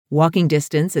Walking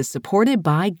Distance is supported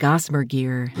by Gossamer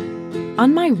Gear.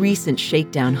 On my recent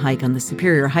shakedown hike on the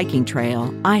Superior Hiking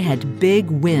Trail, I had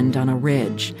big wind on a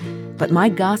ridge, but my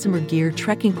Gossamer Gear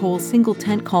trekking pole single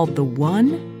tent called the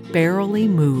One barely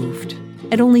moved.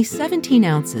 At only 17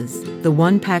 ounces, the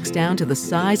One packs down to the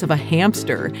size of a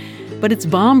hamster, but it's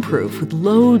bomb-proof with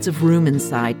loads of room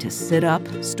inside to sit up,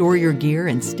 store your gear,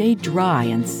 and stay dry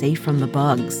and safe from the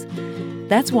bugs.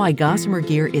 That's why Gossamer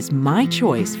Gear is my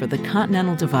choice for the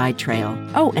Continental Divide Trail.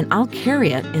 Oh, and I'll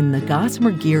carry it in the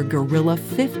Gossamer Gear Gorilla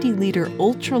 50-liter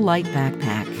ultralight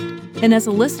backpack. And as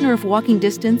a listener of Walking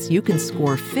Distance, you can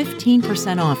score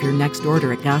 15% off your next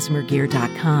order at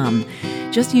gossamergear.com.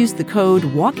 Just use the code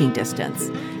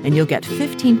WalkingDistance, and you'll get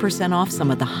 15% off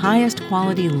some of the highest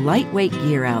quality lightweight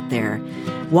gear out there.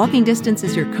 Walking Distance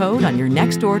is your code on your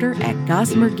next order at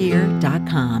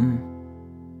gossamergear.com.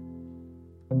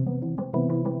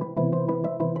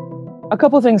 A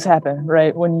couple things happen,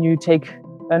 right, when you take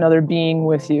another being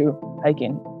with you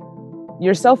hiking.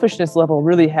 Your selfishness level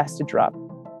really has to drop.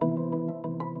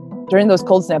 During those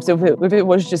cold snaps, if it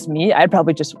was just me, I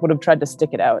probably just would have tried to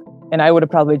stick it out. And I would have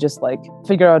probably just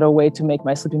figure out a way to make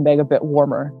my sleeping bag a bit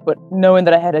warmer. But knowing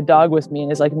that I had a dog with me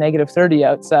and it's -30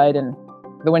 outside and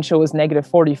the wind chill was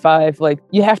 -45,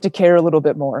 you have to care a little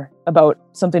bit more about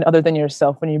something other than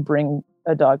yourself when you bring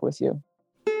a dog with you.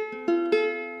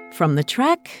 From the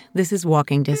Trek, this is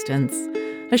Walking Distance,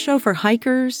 a show for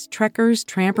hikers, trekkers,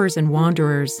 trampers, and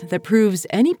wanderers that proves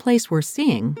any place we're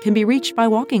seeing can be reached by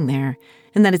walking there,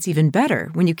 and that it's even better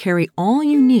when you carry all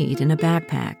you need in a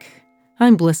backpack.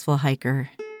 I'm Blissful Hiker.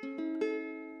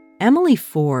 Emily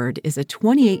Ford is a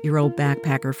 28-year-old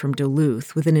backpacker from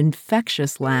Duluth with an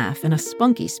infectious laugh and a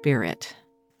spunky spirit.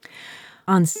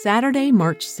 On Saturday,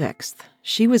 March 6th,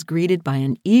 she was greeted by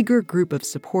an eager group of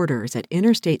supporters at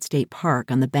Interstate State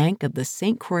Park on the bank of the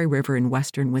St. Croix River in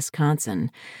western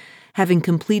Wisconsin, having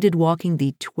completed walking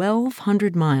the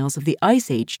 1,200 miles of the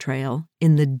Ice Age Trail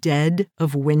in the dead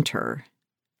of winter.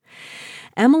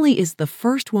 Emily is the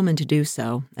first woman to do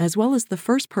so, as well as the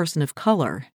first person of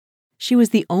color. She was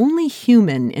the only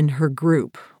human in her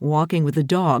group, walking with a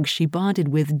dog she bonded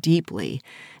with deeply,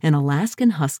 an Alaskan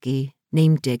Husky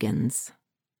named Diggins.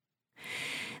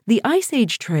 The Ice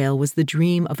Age Trail was the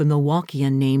dream of a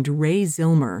Milwaukeean named Ray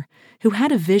Zilmer, who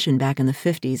had a vision back in the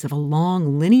 50s of a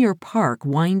long, linear park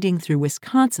winding through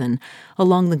Wisconsin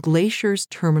along the glacier's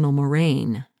terminal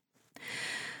moraine.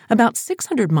 About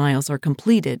 600 miles are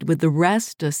completed, with the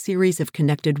rest a series of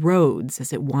connected roads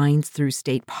as it winds through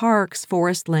state parks,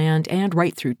 forest land, and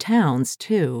right through towns,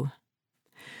 too.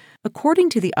 According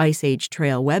to the Ice Age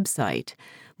Trail website,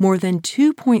 more than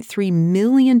 2.3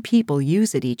 million people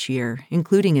use it each year,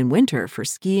 including in winter for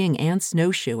skiing and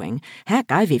snowshoeing.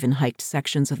 Heck, I've even hiked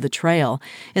sections of the trail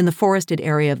in the forested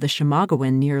area of the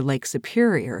Chemagawin near Lake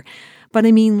Superior. But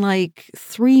I mean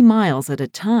 3 miles at a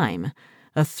time.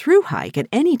 A through hike at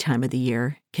any time of the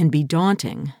year can be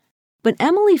daunting. But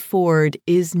Emily Ford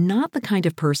is not the kind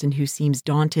of person who seems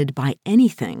daunted by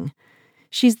anything.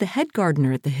 She's the head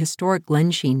gardener at the historic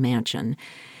Glensheen Mansion,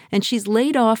 and she's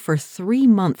laid off for 3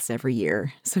 months every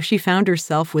year, so she found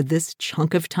herself with this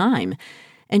chunk of time.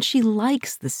 And she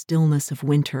likes the stillness of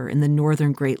winter in the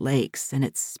northern Great Lakes and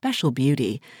its special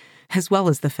beauty, as well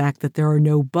as the fact that there are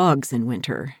no bugs in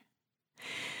winter.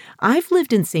 I've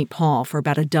lived in St. Paul for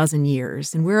about a dozen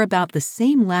years, and we're about the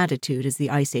same latitude as the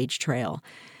Ice Age Trail.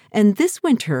 And this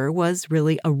winter was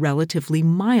really a relatively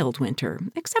mild winter,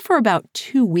 except for about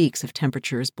 2 weeks of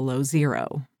temperatures below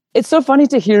zero. It's so funny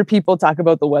to hear people talk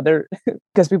about the weather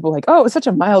because people are like, oh, it was such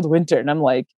a mild winter. And I'm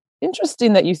like,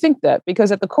 interesting that you think that,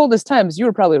 because at the coldest times, you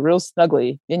were probably real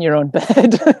snugly in your own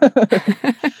bed.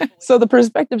 So the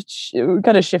perspective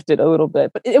kind of shifted a little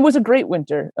bit, but it was a great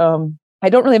winter. I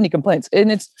don't really have any complaints.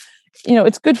 And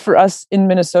it's good for us in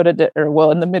Minnesota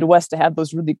in the Midwest to have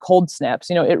those really cold snaps.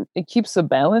 It keeps a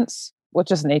balance with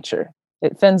just nature.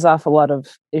 It fends off a lot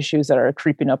of issues that are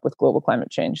creeping up with global climate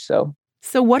change. So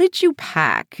what did you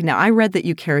pack? Now, I read that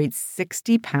you carried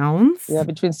 60 pounds. Yeah,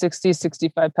 between 60 and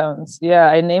 65 pounds. Yeah,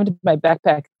 I named my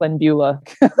backpack Glen Beulah.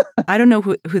 I don't know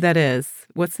who that is.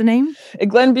 What's the name?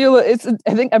 Glen Beulah,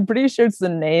 I'm pretty sure it's the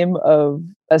name of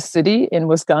a city in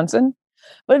Wisconsin.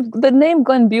 But the name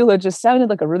Glen Beulah just sounded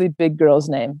like a really big girl's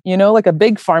name, like a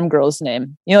big farm girl's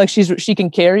name. She can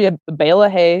carry a bale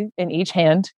of hay in each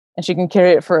hand, and she can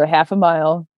carry it for a half a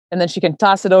mile, and then she can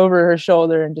toss it over her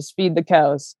shoulder and just feed the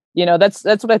cows. That's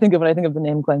what I think of when I think of the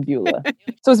name Glen Beulah.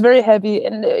 So it's very heavy.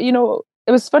 And,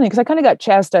 it was funny because I kind of got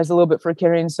chastised a little bit for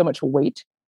carrying so much weight.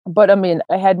 But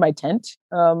I had my tent,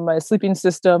 my sleeping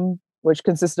system, which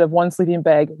consisted of one sleeping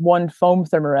bag, one foam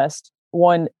thermarest,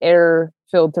 one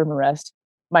air-filled thermarest,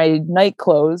 my night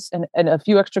clothes and a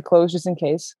few extra clothes just in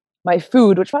case, my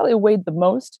food, which probably weighed the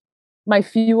most, my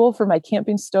fuel for my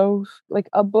camping stove, like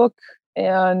a book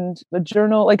and a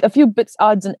journal, like a few bits,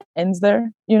 odds and ends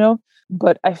there, you know?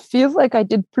 But I feel like I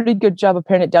did pretty good job of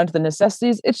paring it down to the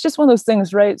necessities. It's just one of those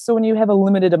things, right? So when you have a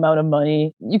limited amount of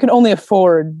money, you can only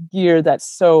afford gear that's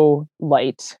so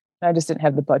light. I just didn't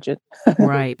have the budget.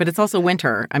 Right. But it's also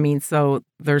winter. I mean, so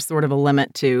there's sort of a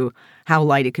limit to how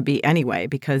light it could be anyway,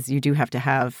 because you do have to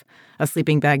have a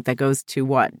sleeping bag that goes to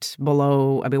what?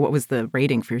 Below, I mean, what was the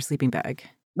rating for your sleeping bag?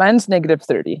 Mine's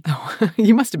 -30. Oh,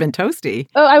 you must have been toasty.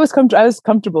 Oh, I was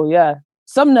comfortable, yeah.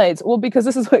 Some nights, well, because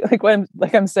this is like what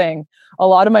I'm saying, a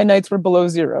lot of my nights were below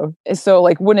zero. So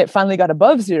like when it finally got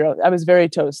above zero, I was very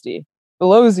toasty.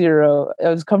 Below zero, I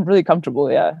was really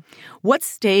comfortable, yeah. What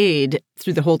stayed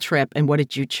through the whole trip and what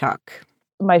did you chuck?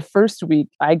 My first week,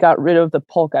 I got rid of the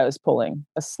pulk I was pulling,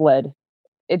 a sled.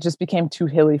 It just became too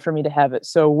hilly for me to have it.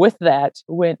 So with that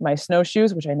went my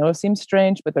snowshoes, which I know seems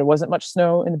strange, but there wasn't much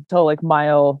snow until like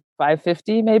mile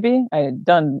 550, maybe. I had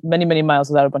done many, many miles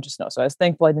without a bunch of snow. So I was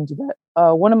thankful I didn't do that.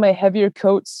 One of my heavier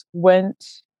coats went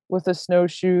with the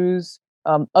snowshoes.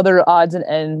 Other odds and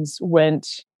ends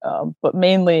went, but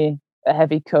mainly a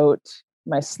heavy coat,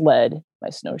 my sled, my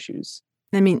snowshoes.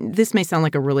 I mean, this may sound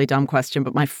like a really dumb question,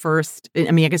 but I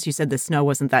guess you said the snow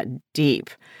wasn't that deep,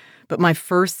 but my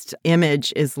first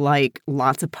image is like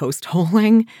lots of post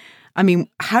holing. I mean,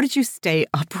 how did you stay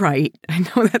upright? I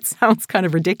know that sounds kind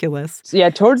of ridiculous. So yeah,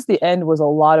 towards the end was a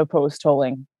lot of post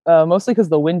holing, mostly because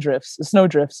the snow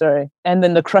drifts, sorry. And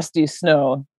then the crusty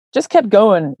snow just kept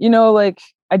going, like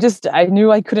I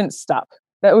knew I couldn't stop.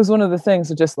 That was one of the things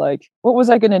of just like, what was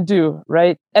I going to do,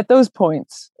 right? At those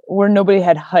points where nobody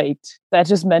had hiked, that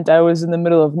just meant I was in the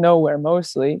middle of nowhere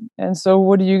mostly. And so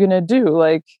what are you going to do?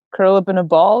 Like curl up in a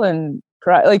ball and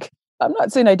cry? Like, I'm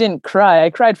not saying I didn't cry.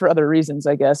 I cried for other reasons,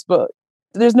 I guess, but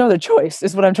there's no other choice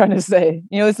is what I'm trying to say.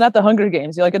 It's not the Hunger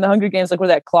Games. Like in the Hunger Games, like where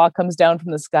that claw comes down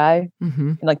from the sky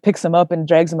and like picks him up and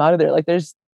drags him out of there. Like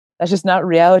that's just not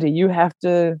reality. You have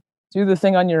to do the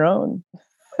thing on your own.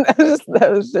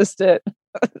 That was just it.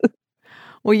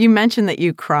 Well, you mentioned that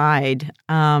you cried.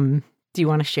 Do you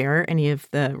want to share any of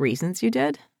the reasons you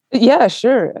did? Yeah,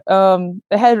 sure.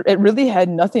 It really had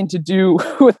nothing to do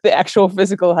with the actual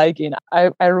physical hiking.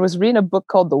 I was reading a book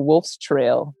called The Wolf's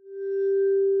Trail.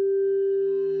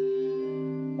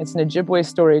 It's an Ojibwe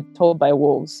story told by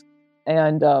wolves.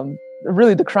 And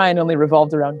really the crying only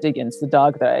revolved around Diggins, the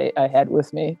dog that I had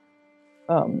with me.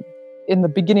 In the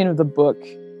beginning of the book,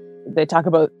 they talk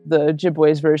about the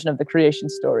Ojibwe's version of the creation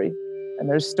story. And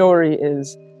their story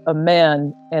is a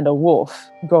man and a wolf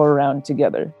go around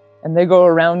together. And they go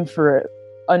around for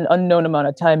an unknown amount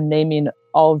of time naming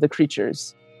all of the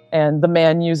creatures. And the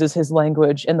man uses his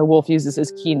language and the wolf uses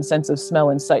his keen sense of smell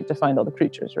and sight to find all the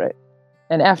creatures, right?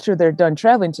 And after they're done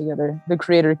traveling together, the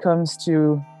creator comes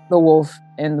to the wolf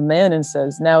and the man and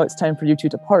says, now it's time for you two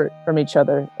to part from each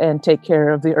other and take care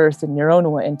of the earth in your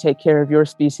own way and take care of your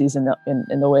species in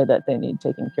the way that they need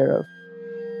taken care of.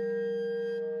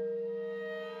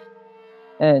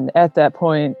 And at that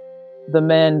point, the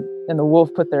man and the wolf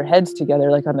put their heads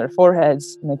together, like on their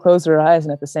foreheads, and they close their eyes.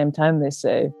 And at the same time, they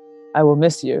say, I will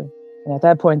miss you. And at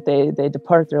that point, they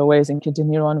depart their ways and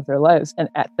continue on with their lives. And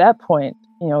at that point,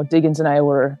 Diggins and I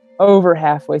were over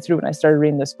halfway through when I started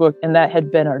reading this book. And that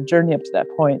had been our journey up to that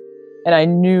point. And I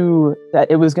knew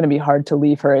that it was going to be hard to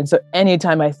leave her. And so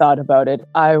anytime I thought about it,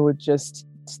 I would just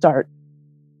start,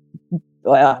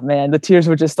 the tears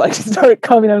would just like start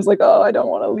coming. I was like, oh, I don't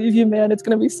want to leave you, man. It's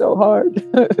going to be so hard.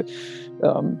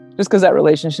 Just because that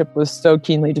relationship was so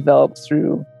keenly developed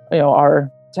through, our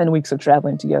 10 weeks of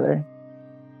traveling together.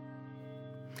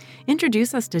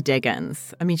 Introduce us to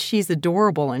Diggins. I mean, she's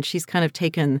adorable, and she's kind of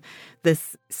taken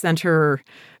this center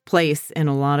place in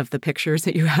a lot of the pictures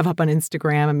that you have up on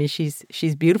Instagram. I mean, she's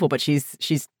beautiful, but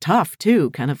she's tough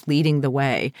too, kind of leading the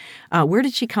way. Where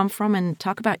did she come from? And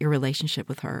talk about your relationship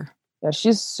with her. Yeah,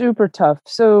 she's super tough.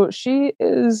 So she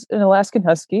is an Alaskan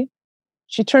Husky.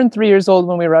 She turned 3 years old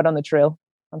when we were out on the trail.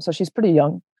 So she's pretty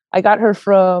young. I got her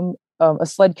from a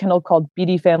sled kennel called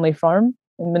Beatty Family Farm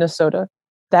in Minnesota.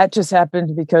 That just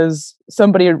happened because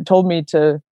somebody told me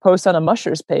to post on a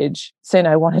Mushers page saying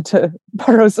I wanted to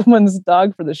borrow someone's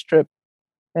dog for this trip.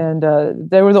 And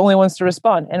they were the only ones to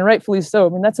respond. And rightfully so. I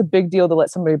mean, that's a big deal to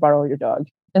let somebody borrow your dog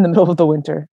in the middle of the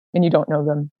winter and you don't know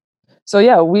them. So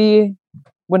yeah,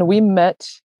 when we met,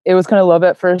 it was kind of love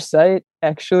at first sight,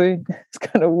 actually. It's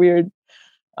kind of weird.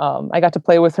 I got to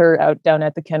play with her out down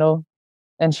at the kennel.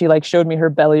 And she showed me her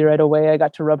belly right away. I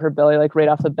got to rub her belly right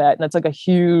off the bat. And that's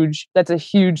a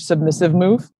huge submissive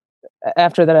move.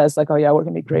 after that, I was like, oh yeah, we're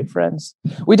going to be great friends.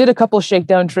 We did a couple of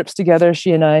shakedown trips together,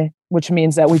 she and I, which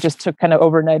means that we just took kind of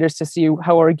overnighters to see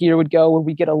how our gear would go, would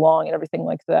we get along and everything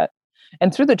like that.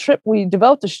 And through the trip, we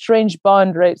developed a strange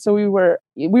bond, right? So we were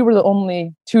the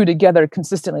only two together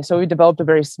consistently. So we developed a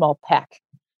very small pack.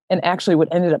 And actually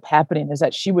what ended up happening is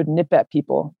that she would nip at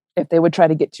people if they would try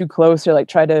to get too close, or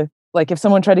if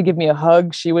someone tried to give me a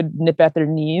hug, she would nip at their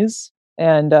knees.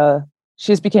 And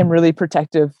she just became really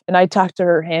protective. And I talked to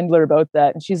her handler about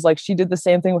that. And she's like, she did the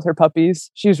same thing with her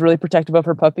puppies. She was really protective of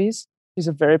her puppies. She's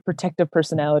a very protective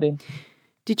personality.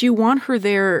 Did you want her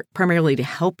there primarily to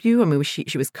help you? I mean,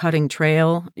 she was cutting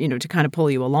trail, to kind of pull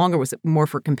you along, or was it more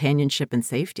for companionship and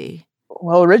safety?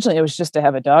 Well, originally it was just to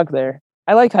have a dog there.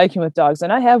 I like hiking with dogs,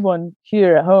 and I have one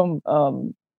here at home.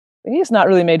 He's not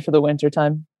really made for the winter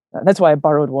time. That's why I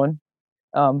borrowed one.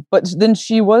 But then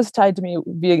she was tied to me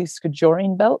via a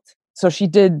Skjoring belt. So she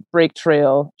did break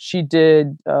trail. She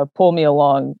did pull me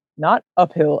along, not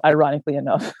uphill, ironically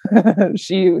enough.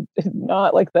 She did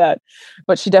not like that,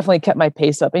 but she definitely kept my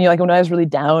pace up. And when I was really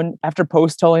down after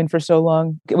post tolling for so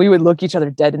long, we would look each other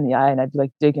dead in the eye, and I'd be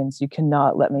like, Diggins, you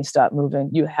cannot let me stop moving.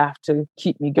 You have to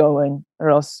keep me going, or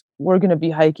else we're going to be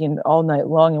hiking all night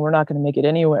long and we're not going to make it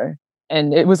anywhere.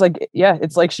 And it was like, yeah,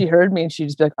 it's like she heard me and she'd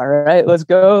just be like, all right, let's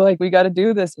go. Like, we got to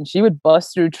do this. And she would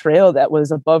bust through trail that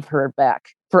was above her back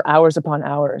for hours upon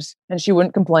hours. And she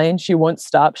wouldn't complain. She wouldn't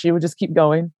stop. She would just keep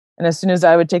going. And as soon as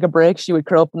I would take a break, she would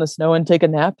curl up in the snow and take a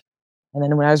nap. And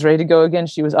then when I was ready to go again,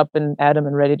 she was up and at 'em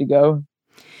and ready to go.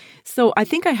 So I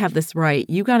think I have this right.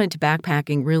 You got into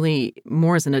backpacking really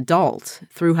more as an adult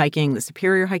through hiking the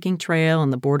Superior Hiking Trail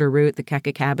and the border route, the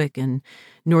Kakakabik in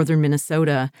northern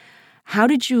Minnesota. How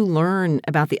did you learn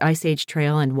about the Ice Age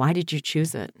Trail, and why did you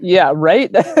choose it? Yeah,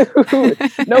 right?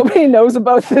 Nobody knows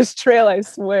about this trail, I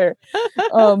swear.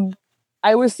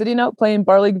 I was sitting out playing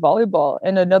bar league volleyball,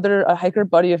 and a hiker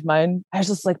buddy of mine, I was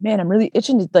just like, man, I'm really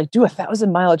itching to do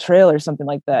 1,000-mile trail or something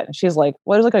like that. And she's like,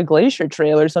 what is like a glacier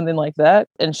trail or something like that?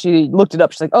 And she looked it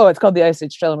up. She's like, oh, it's called the Ice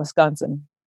Age Trail in Wisconsin.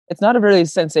 It's not a really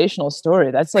sensational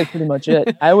story. That's like pretty much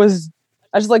it. I was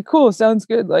just like, cool, sounds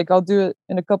good. Like, I'll do it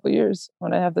in a couple of years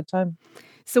when I have the time.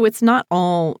 So it's not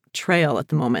all trail at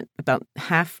the moment. About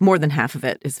more than half of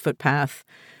it is footpath,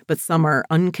 but some are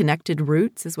unconnected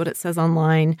routes, is what it says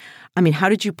online. I mean, how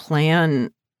did you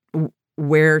plan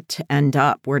where to end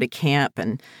up, where to camp,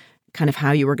 and kind of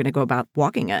how you were going to go about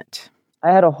walking it?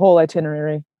 I had a whole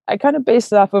itinerary. I kind of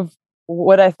based it off of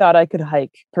what I thought I could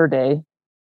hike per day.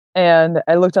 And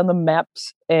I looked on the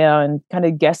maps and kind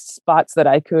of guessed spots that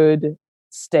I could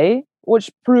stay, which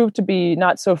proved to be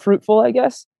not so fruitful, I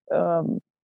guess.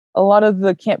 All of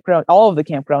the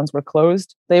campgrounds were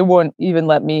closed. They wouldn't even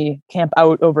let me camp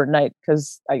out overnight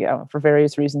because, for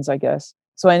various reasons, I guess.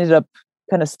 So I ended up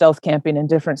kind of stealth camping in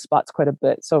different spots quite a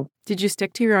bit. So did you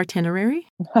stick to your itinerary?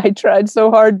 I tried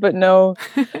so hard, but no.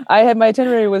 My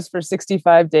itinerary was for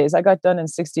 65 days. I got done in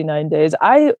 69 days.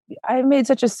 I made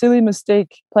such a silly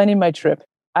mistake planning my trip.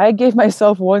 I gave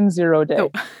myself 1 0 day.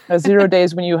 A 0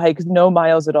 days when you hike no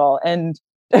miles at all. And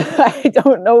I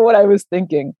don't know what I was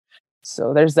thinking.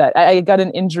 So there's that. I got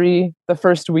an injury the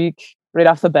first week right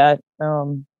off the bat.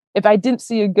 If I didn't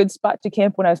see a good spot to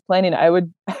camp when I was planning, I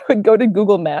would go to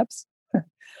Google Maps.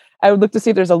 I would look to see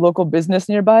if there's a local business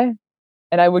nearby,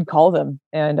 and I would call them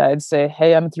and I'd say,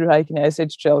 hey, I'm through hiking the Ice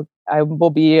Age Trail. I will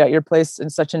be at your place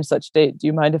in such and such date. Do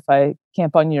you mind if I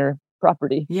camp on your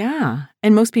property? Yeah.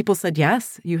 And most people said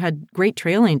yes. You had great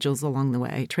trail angels along the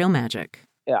way, trail magic.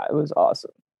 Yeah, it was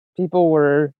awesome. People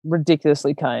were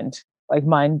ridiculously kind, like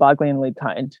mind-bogglingly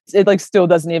kind. It like still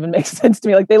doesn't even make sense to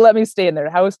me. Like, they let me stay in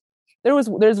their house. There's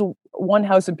one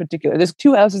house in particular. There's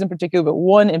two houses in particular, but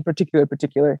one in particular.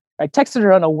 I texted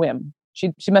her on a whim.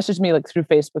 She messaged me like through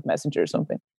Facebook Messenger or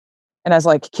something. And I was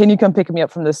like, can you come pick me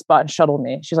up from this spot and shuttle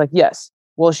me? She's like, yes.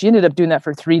 Well, she ended up doing that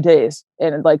for 3 days.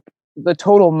 And like the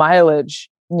total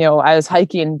mileage, I was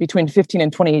hiking between 15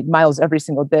 and 20 miles every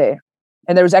single day.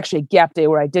 And there was actually a gap day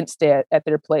where I didn't stay at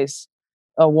their place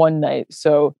one night.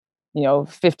 So,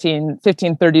 15,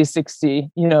 30,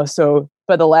 60, so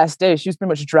by the last day, she was pretty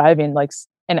much driving like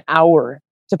an hour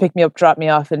to pick me up, drop me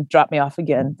off, and drop me off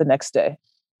again the next day.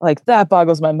 Like, that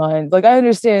boggles my mind. Like, I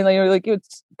understand, like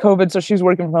it's COVID, so she was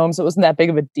working from home, so it wasn't that big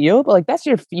of a deal. But like, that's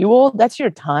your fuel, that's your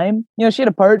time. She had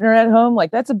a partner at home.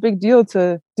 Like, that's a big deal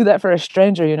to do that for a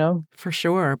stranger. For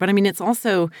sure. But I mean, it's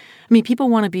also, people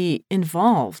want to be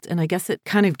involved, and I guess it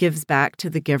kind of gives back to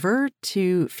the giver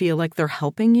to feel like they're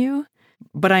helping you.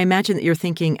 But I imagine that you're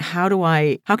thinking, how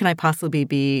can I possibly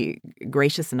be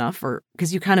gracious enough? Or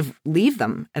because you kind of leave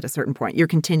them at a certain point, you're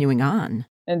continuing on.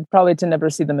 And probably to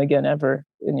never see them again ever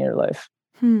in your life.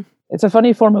 It's a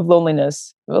funny form of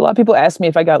loneliness. A lot of people ask me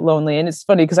if I got lonely, and it's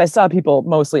funny because I saw people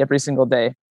mostly every single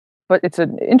day. But it's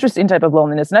an interesting type of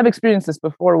loneliness. And I've experienced this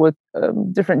before with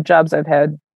different jobs I've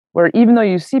had, where even though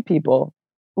you see people,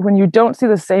 when you don't see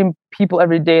the same people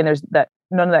every day and there's that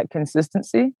none of that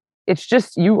consistency, it's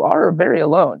just you are very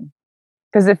alone.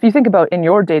 Because if you think about in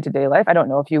your day-to-day life, I don't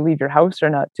know if you leave your house or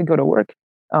not to go to work,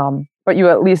 but you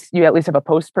at least have a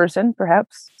post person,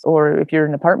 perhaps, or if you're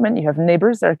in an apartment, you have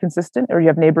neighbors that are consistent, or you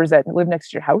have neighbors that live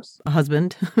next to your house, A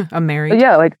husband, a married.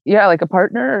 like a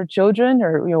partner or children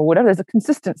or whatever. There's a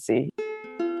consistency,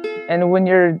 and when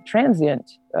you're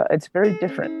transient, it's very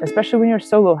different, especially when you're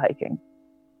solo hiking.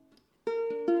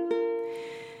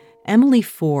 Emily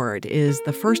Ford is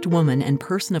the first woman and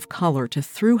person of color to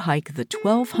through hike the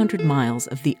 1,200 miles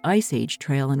of the Ice Age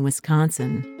Trail in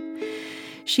Wisconsin.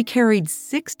 She carried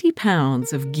 60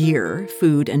 pounds of gear,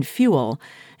 food, and fuel,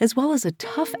 as well as a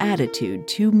tough attitude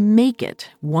to make it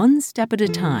one step at a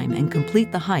time and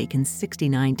complete the hike in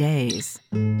 69 days.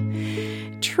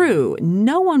 True,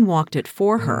 no one walked it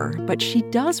for her, but she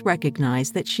does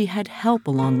recognize that she had help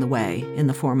along the way in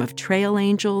the form of trail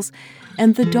angels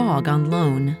and the dog on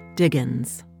loan,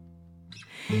 Diggins.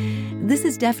 This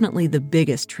is definitely the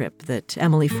biggest trip that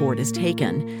Emily Ford has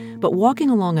taken, but walking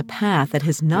along a path that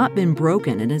has not been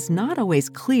broken and is not always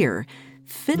clear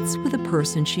fits with a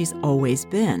person she's always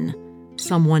been,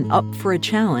 someone up for a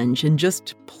challenge and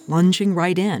just plunging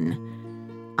right in.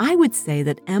 I would say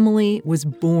that Emily was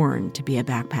born to be a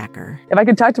backpacker. If I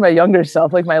could talk to my younger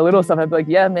self, like my little self, I'd be like,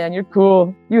 yeah, man, you're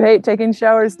cool. You hate taking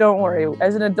showers. Don't worry.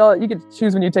 As an adult, you get to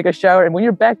choose when you take a shower. And when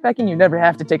you're backpacking, you never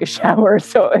have to take a shower.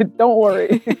 So don't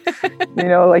worry.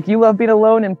 Like you love being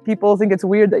alone and people think it's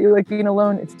weird that you like being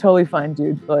alone. It's totally fine,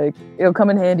 dude. Like it'll come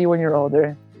in handy when you're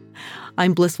older.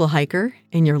 I'm Blissful Hiker,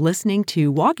 and you're listening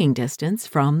to Walking Distance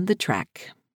from The Trek.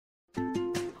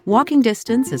 Walking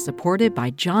Distance is supported by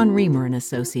John Reamer and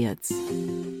Associates.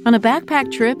 On a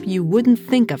backpack trip, you wouldn't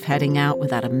think of heading out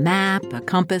without a map, a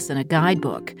compass, and a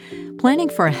guidebook. Planning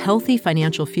for a healthy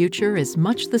financial future is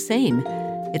much the same.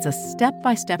 It's a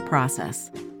step-by-step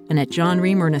process. And at John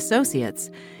Reamer and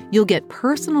Associates, you'll get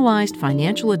personalized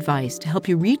financial advice to help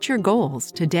you reach your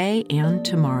goals today and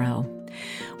tomorrow.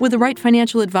 With the right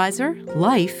financial advisor,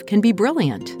 life can be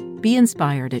brilliant. Be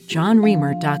inspired at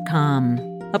johnreamer.com.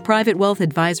 A private wealth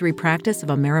advisory practice of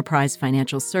Ameriprise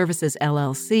Financial Services,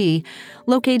 LLC,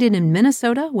 located in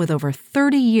Minnesota with over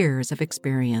 30 years of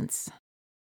experience.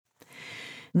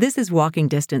 This is Walking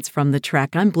Distance from The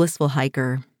Trek. I'm Blissful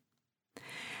Hiker.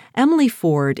 Emily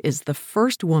Ford is the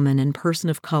first woman and person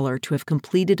of color to have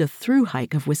completed a through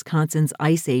hike of Wisconsin's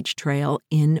Ice Age Trail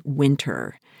in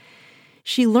winter.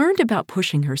 She learned about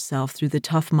pushing herself through the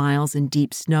tough miles in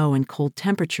deep snow and cold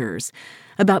temperatures,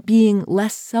 about being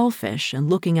less selfish and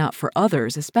looking out for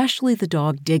others, especially the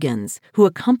dog Diggins, who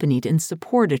accompanied and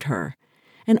supported her,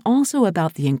 and also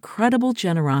about the incredible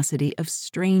generosity of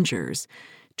strangers,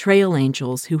 trail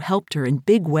angels who helped her in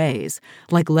big ways,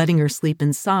 like letting her sleep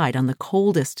inside on the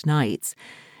coldest nights,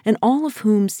 and all of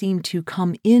whom seemed to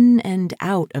come in and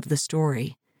out of the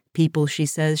story, people she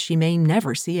says she may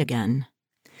never see again.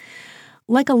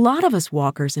 Like a lot of us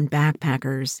walkers and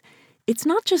backpackers, it's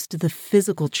not just the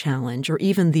physical challenge or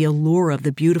even the allure of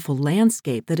the beautiful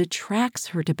landscape that attracts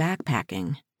her to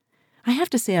backpacking. I have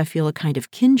to say I feel a kind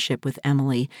of kinship with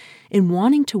Emily in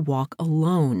wanting to walk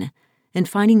alone and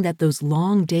finding that those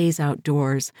long days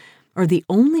outdoors are the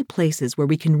only places where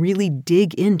we can really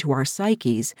dig into our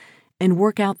psyches and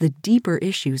work out the deeper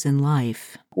issues in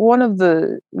life. One of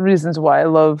the reasons why I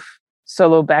love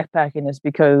solo backpacking is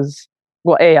because,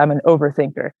 well, A, I'm an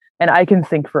overthinker and I can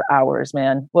think for hours,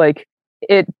 man. Like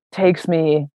it takes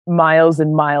me miles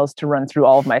and miles to run through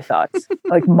all of my thoughts,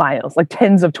 like miles, like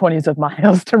tens of 20s of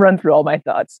miles to run through all my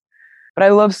thoughts. But I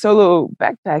love solo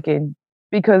backpacking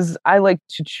because I like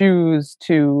to choose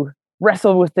to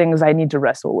wrestle with things I need to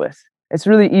wrestle with. It's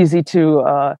really easy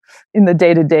to, in the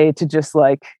day-to-day, to just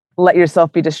like let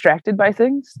yourself be distracted by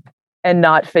things and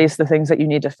not face the things that you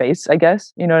need to face, I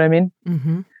guess. You know what I mean?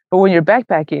 Mm-hmm. But when you're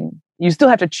backpacking, you still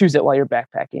have to choose it while you're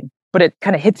backpacking, but it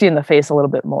kind of hits you in the face a little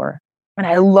bit more. And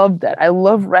I love that. I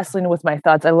love wrestling with my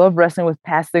thoughts. I love wrestling with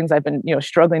past things I've been,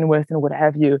 struggling with and what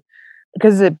have you,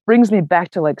 because it brings me back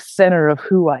to like center of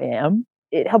who I am.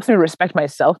 It helps me respect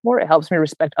myself more. It helps me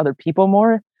respect other people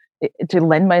more, to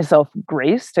lend myself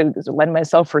grace, to lend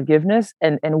myself forgiveness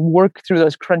and work through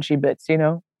those crunchy bits,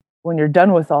 When you're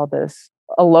done with all this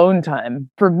alone time,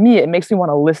 for me, it makes me want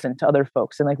to listen to other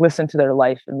folks and like listen to their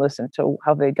life and listen to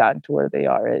how they got to where they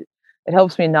are. It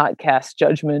helps me not cast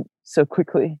judgment so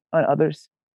quickly on others.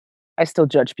 I still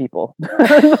judge people.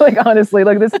 Like honestly,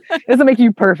 like this doesn't make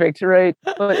you perfect, right?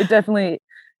 But it definitely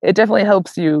it definitely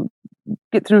helps you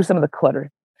get through some of the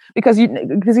clutter because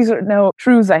these are now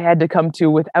truths I had to come to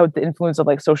without the influence of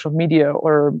like social media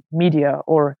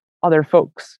or other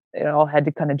folks. It all had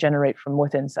to kind of generate from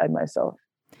within inside myself.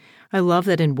 I love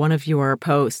that in one of your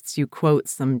posts, you quote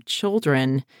some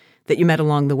children that you met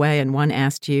along the way, and one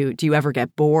asked you, do you ever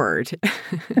get bored?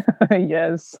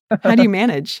 Yes. How do you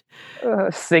manage?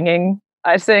 Singing.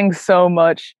 I sang so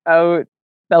much out,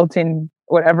 belting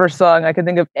whatever song I could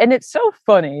think of. And it's so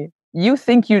funny. You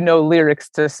think you know lyrics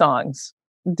to songs.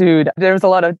 Dude, there was a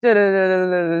lot of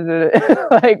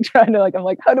like trying to like, I'm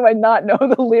like, how do I not know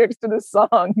the lyrics to this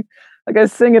song? Like I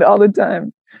sing it all the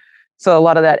time. So a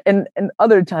lot of that. And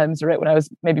other times, right, when I was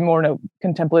maybe more in a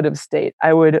contemplative state,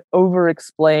 I would over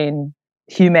explain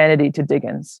humanity to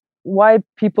Diggins. Why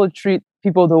people treat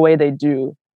people the way they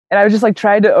do. And I would just like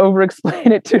try to over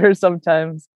explain it to her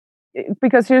sometimes.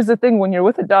 Because here's the thing, when you're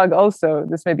with a dog also,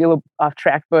 this may be a little off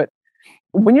track, but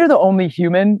when you're the only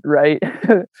human, right,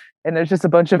 and there's just a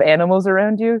bunch of animals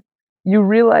around you, you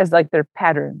realize like their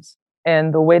patterns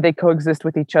and the way they coexist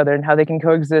with each other and how they can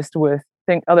coexist with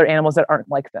other animals that aren't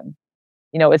like them.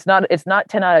 You know, it's not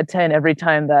 10 out of 10 every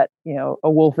time that, you know, a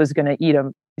wolf is going to eat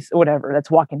them, whatever, that's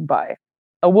walking by.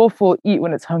 A wolf will eat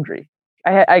when it's hungry.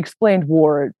 I explained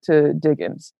war to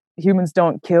Diggins. Humans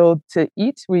don't kill to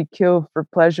eat, we kill for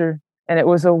pleasure. And it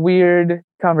was a weird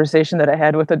conversation that I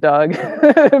had with a dog,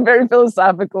 very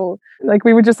philosophical. Like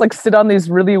we would just like sit on these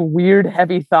really weird,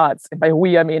 heavy thoughts. And by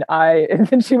we, I mean I. And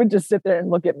then she would just sit there and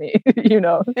look at me, you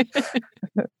know.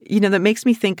 That makes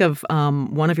me think of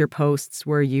one of your posts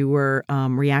where you were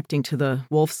reacting to the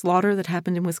wolf slaughter that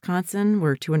happened in Wisconsin,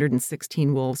 where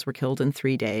 216 wolves were killed in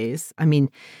 3 days. I mean,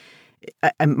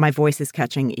 my voice is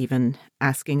catching even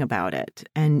asking about it.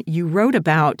 And you wrote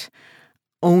about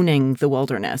owning the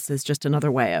wilderness as just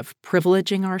another way of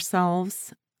privileging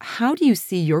ourselves. How do you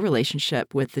see your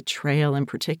relationship with the trail in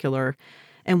particular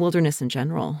and wilderness in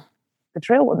general? The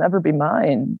trail will never be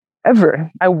mine,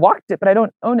 ever. I walked it, but I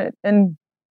don't own it. And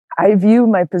I view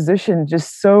my position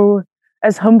just so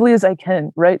as humbly as I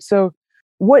can, right? So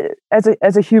what, as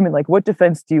a human, like what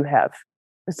defense do you have?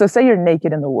 So say you're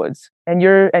naked in the woods and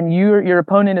your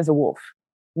opponent is a wolf.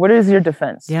 What is your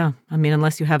defense? Yeah. I mean,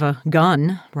 unless you have a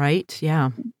gun, right?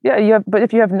 Yeah. Yeah, you have, but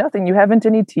if you have nothing, you haven't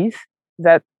any teeth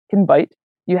that can bite.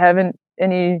 You haven't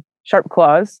any sharp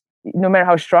claws. No matter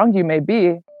how strong you may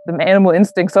be, the animal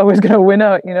instinct's always going to win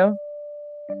out, you know?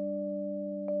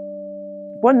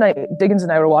 One night, Diggins and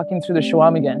I were walking through the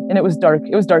Chequamegon, and it was dark.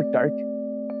 It was dark.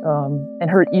 And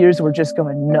her ears were just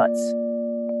going nuts.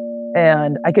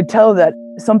 And I could tell that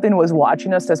something was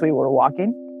watching us as we were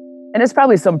walking. And it's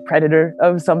probably some predator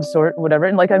of some sort, whatever.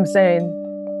 And like I'm saying,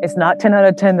 it's not 10 out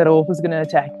of 10 that a wolf is going to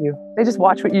attack you. They just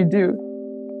watch what you do.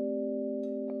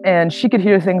 And she could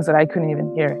hear things that I couldn't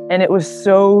even hear. And it was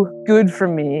so good for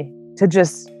me to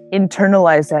just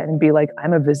internalize that and be like,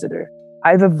 I'm a visitor.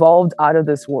 I've evolved out of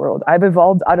this world. I've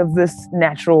evolved out of this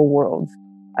natural world.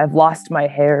 I've lost my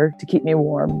hair to keep me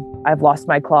warm. I've lost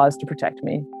my claws to protect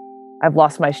me. I've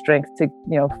lost my strength to,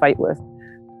 fight with.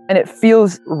 And it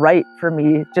feels right for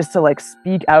me just to like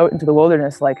speak out into the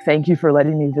wilderness, like, thank you for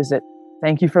letting me visit.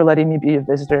 Thank you for letting me be a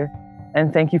visitor.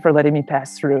 And thank you for letting me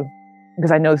pass through,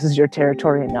 because I know this is your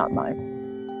territory and not mine.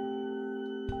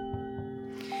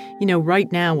 Right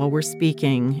now, while we're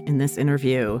speaking in this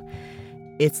interview,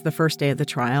 it's the first day of the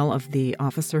trial of the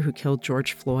officer who killed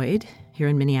George Floyd here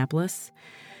in Minneapolis.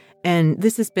 And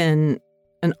this has been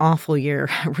an awful year,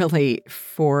 really,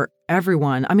 for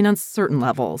everyone. I mean, on certain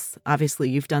levels. Obviously,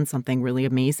 you've done something really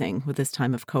amazing with this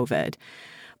time of COVID.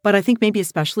 But I think maybe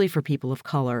especially for people of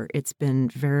color, it's been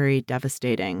very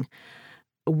devastating.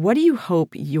 What do you hope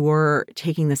your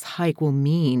taking this hike will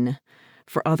mean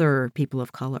for other people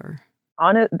of color?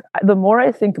 On it, the more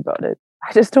I think about it,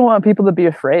 I just don't want people to be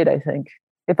afraid, I think,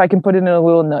 if I can put it in a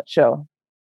little nutshell.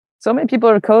 So many people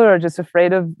of color are just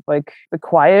afraid of like the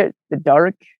quiet, the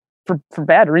dark, for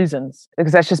bad reasons,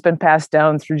 because that's just been passed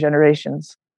down through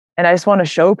generations. And I just want to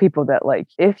show people that, like,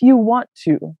 if you want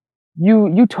to,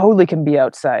 you totally can be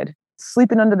outside.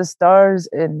 Sleeping under the stars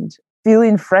and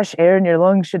feeling fresh air in your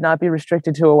lungs should not be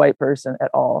restricted to a white person at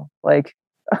all. Like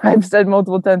I've said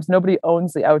multiple times, nobody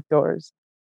owns the outdoors.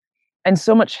 And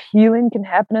so much healing can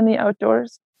happen in the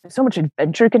outdoors. So much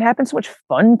adventure can happen. So much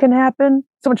fun can happen.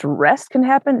 So much rest can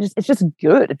happen. It's just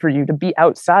good for you to be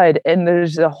outside. And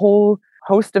there's a whole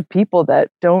host of people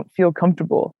that don't feel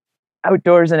comfortable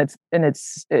outdoors, and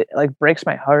it like breaks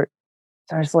my heart.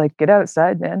 So I was like, get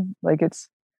outside, man. Like it's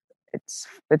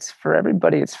for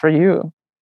everybody. It's for you.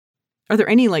 Are there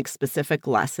any like specific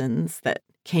lessons that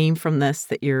came from this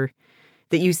that you're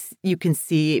that you can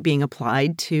see being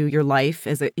applied to your life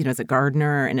as a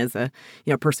gardener and as a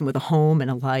person with a home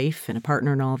and a life and a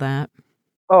partner and all that?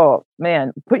 Oh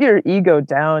man, put your ego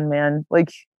down, man. Like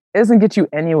it doesn't get you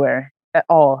anywhere at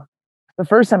all. The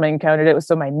first time I encountered it was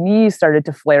so my knee started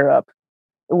to flare up.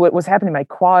 What was happening, my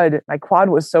quad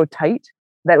was so tight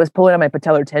that it was pulling on my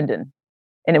patellar tendon,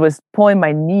 and it was pulling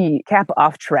my knee cap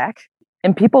off track.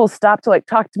 And people stopped to like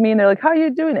talk to me, and they're like, "How are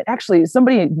you doing?" It actually,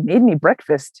 somebody made me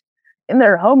breakfast in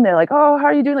their home. They're like, "Oh, how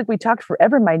are you doing?" Like we talked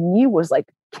forever. My knee was like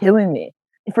killing me.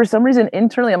 And for some reason,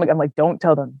 internally, I'm like, don't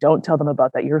tell them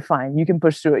about that. You're fine. You can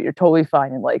push through it. You're totally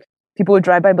fine. And like people would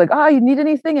drive by and be like, "Oh, you need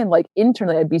anything?" And like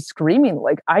internally, I'd be screaming,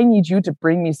 like, "I need you to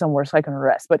bring me somewhere so I can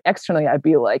rest." But externally, I'd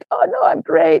be like, "Oh no, I'm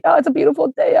great. Oh, it's a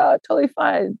beautiful day. Oh, totally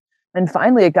fine." And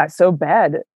finally, it got so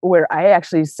bad where I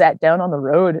actually sat down on the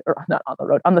road, or not on the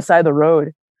road, on the side of the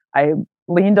road. I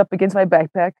leaned up against my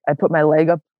backpack. I put my leg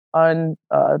up on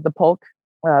the pulk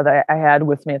that I had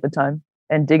with me at the time,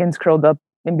 and Diggins curled up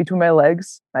in between my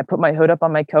legs. I put my hood up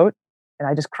on my coat, and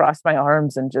I just crossed my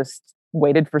arms and just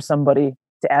waited for somebody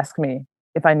to ask me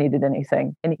if I needed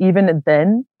anything. And even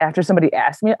then, after somebody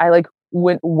asked me, I like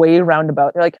went way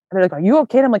roundabout. They're like, "Are you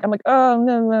okay?" And I'm like, "Oh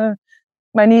no,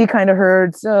 my knee kind of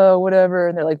hurts, whatever."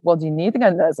 And they're like, "Well, do you need anything?"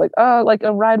 And I was like, "Oh, like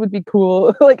a ride would be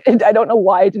cool." Like, and I don't know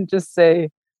why I didn't just say,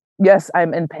 "Yes,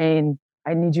 I'm in pain.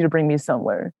 I need you to bring me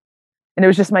somewhere." And it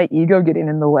was just my ego getting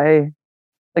in the way.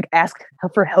 Like, ask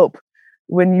for help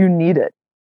when you need it,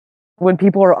 when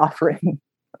people are offering.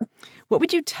 What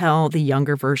would you tell the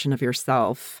younger version of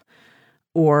yourself,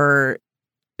 or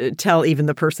tell even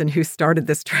the person who started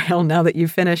this trail now that you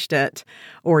finished it,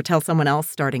 or tell someone else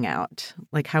starting out?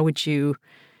 Like, how would you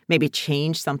maybe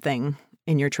change something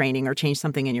in your training or change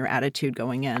something in your attitude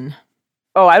going in?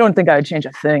 Oh, I don't think I would change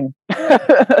a thing.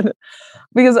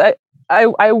 Because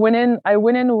I went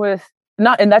in with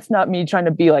not, and that's not me trying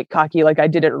to be like cocky, like I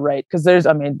did it right. Cause there's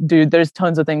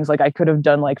tons of things like I could have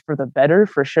done like for the better,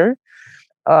 for sure.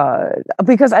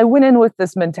 Because I went in with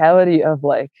this mentality of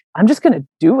like, I'm just going to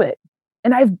do it.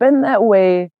 And I've been that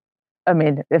way. I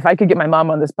mean, if I could get my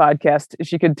mom on this podcast,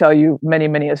 she could tell you many,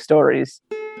 many stories.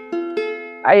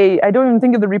 I don't even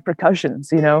think of the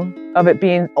repercussions, of it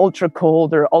being ultra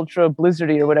cold or ultra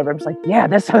blizzardy or whatever. I'm just like, yeah,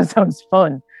 that sounds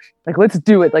fun. Like, let's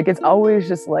do it. Like, it's always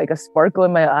just like a sparkle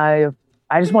in my eye of,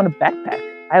 I just want to backpack.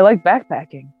 I like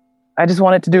backpacking. I just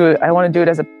want to do it. I want to do it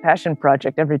as a passion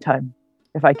project every time,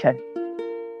 if I can.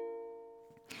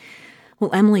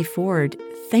 Well, Emily Ford,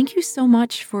 thank you so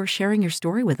much for sharing your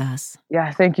story with us.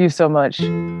 Yeah, thank you so much.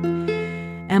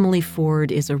 Emily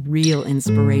Ford is a real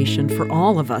inspiration for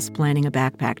all of us planning a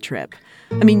backpack trip.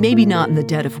 I mean, maybe not in the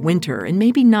dead of winter, and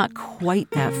maybe not quite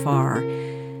that far.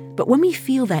 But when we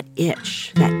feel that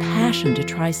itch, that passion to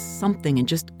try something and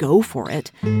just go for it,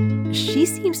 she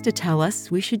seems to tell us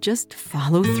we should just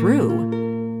follow through.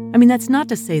 I mean, that's not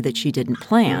to say that she didn't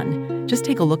plan. Just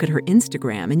take a look at her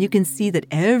Instagram, and you can see that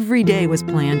every day was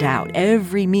planned out,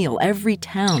 every meal, every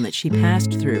town that she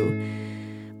passed through.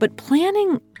 But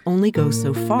planning only goes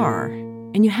so far,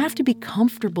 and you have to be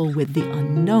comfortable with the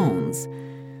unknowns.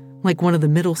 Like one of the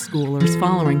middle schoolers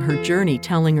following her journey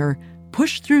telling her,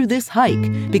 "Push through this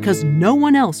hike because no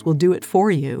one else will do it for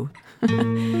you."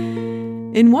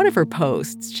 In one of her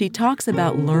posts, she talks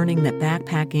about learning that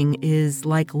backpacking is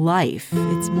like life.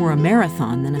 It's more a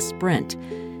marathon than a sprint.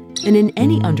 And in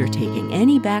any undertaking,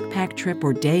 any backpack trip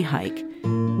or day hike,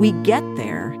 we get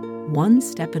there one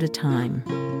step at a time.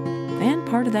 And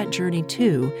part of that journey,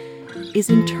 too, is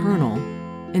internal.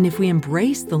 And if we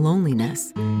embrace the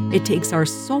loneliness, it takes our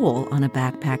soul on a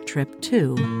backpack trip,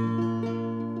 too.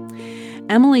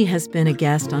 Emily has been a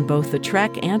guest on both The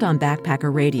Trek and on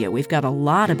Backpacker Radio. We've got a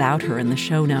lot about her in the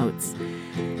show notes.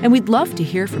 And we'd love to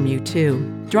hear from you, too.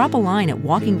 Drop a line at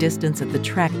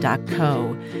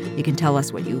walkingdistance@thetrek.co. You can tell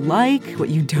us what you like, what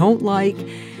you don't like,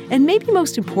 and maybe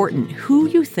most important, who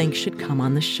you think should come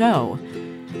on the show.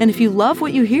 And if you love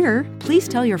what you hear, please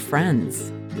tell your friends.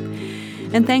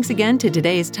 And thanks again to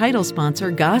today's title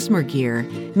sponsor, Gossamer Gear,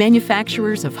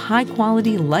 manufacturers of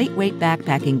high-quality, lightweight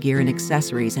backpacking gear and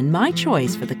accessories, and my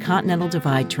choice for the Continental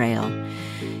Divide Trail.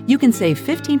 You can save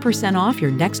 15% off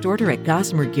your next order at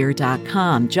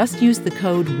gossamergear.com. Just use the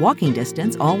code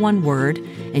WALKINGDISTANCE, all one word,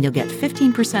 and you'll get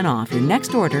 15% off your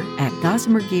next order at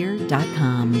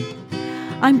gossamergear.com.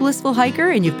 I'm Blissful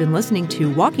Hiker, and you've been listening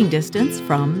to Walking Distance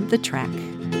from The Trek.